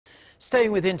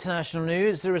Staying with international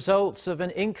news, the results of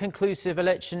an inconclusive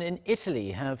election in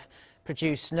Italy have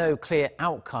produced no clear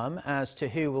outcome as to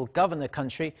who will govern the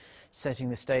country, setting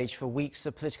the stage for weeks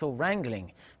of political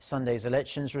wrangling. Sunday's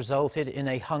elections resulted in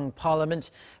a hung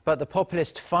parliament, but the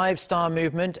populist Five Star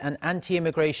Movement and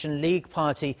anti-immigration League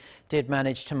Party did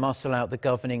manage to muscle out the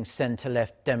governing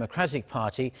centre-left Democratic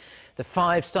Party. The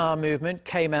Five Star Movement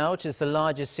came out as the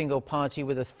largest single party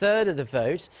with a third of the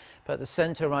vote, but the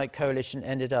centre-right coalition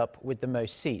ended up with the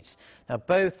most seats. Now,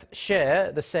 both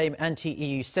share the same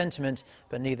anti-EU sentiment,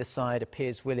 but neither side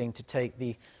appears willing to take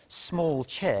the small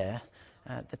chair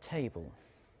at the table.